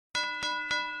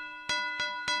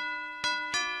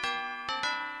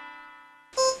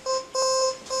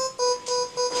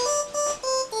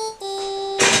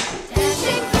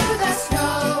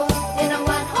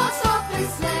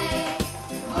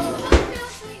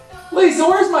Lisa,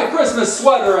 where's my Christmas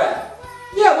sweater at?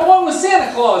 Yeah, the one with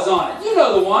Santa Claus on it. You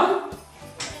know the one.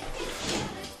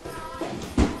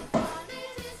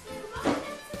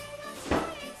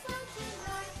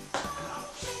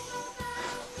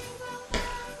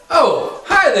 Oh,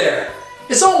 hi there.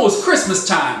 It's almost Christmas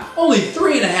time. Only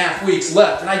 3.5 weeks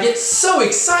left, and I get so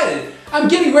excited. I'm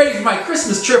getting ready for my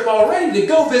Christmas trip already to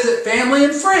go visit family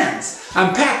and friends.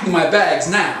 I'm packing my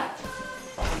bags now.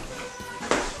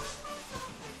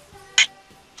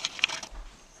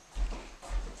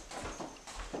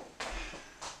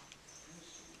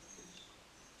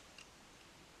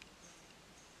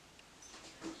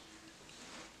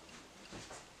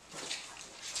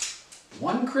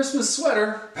 One Christmas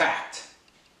sweater packed.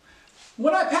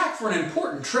 When I pack for an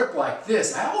important trip like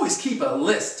this, I always keep a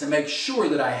list to make sure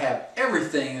that I have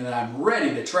everything and that I'm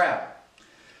ready to travel.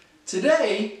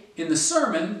 Today, in the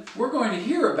sermon, we're going to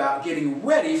hear about getting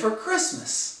ready for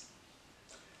Christmas.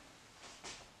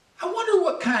 I wonder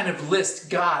what kind of list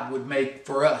God would make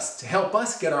for us to help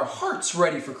us get our hearts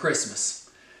ready for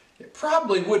Christmas. It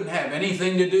probably wouldn't have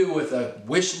anything to do with a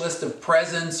wish list of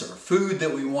presents or food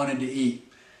that we wanted to eat.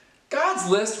 God's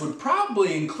list would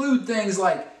probably include things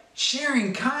like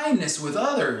sharing kindness with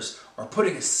others, or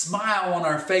putting a smile on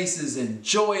our faces and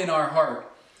joy in our heart,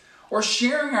 or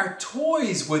sharing our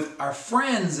toys with our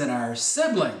friends and our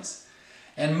siblings.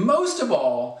 And most of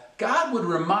all, God would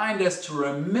remind us to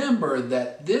remember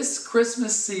that this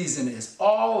Christmas season is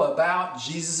all about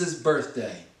Jesus'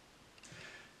 birthday.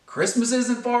 Christmas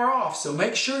isn't far off, so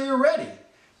make sure you're ready.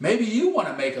 Maybe you want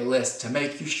to make a list to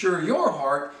make sure your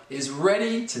heart is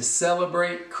ready to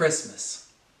celebrate Christmas.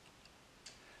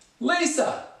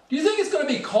 Lisa, do you think it's going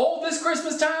to be cold this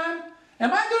Christmas time?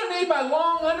 Am I going to need my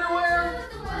long underwear?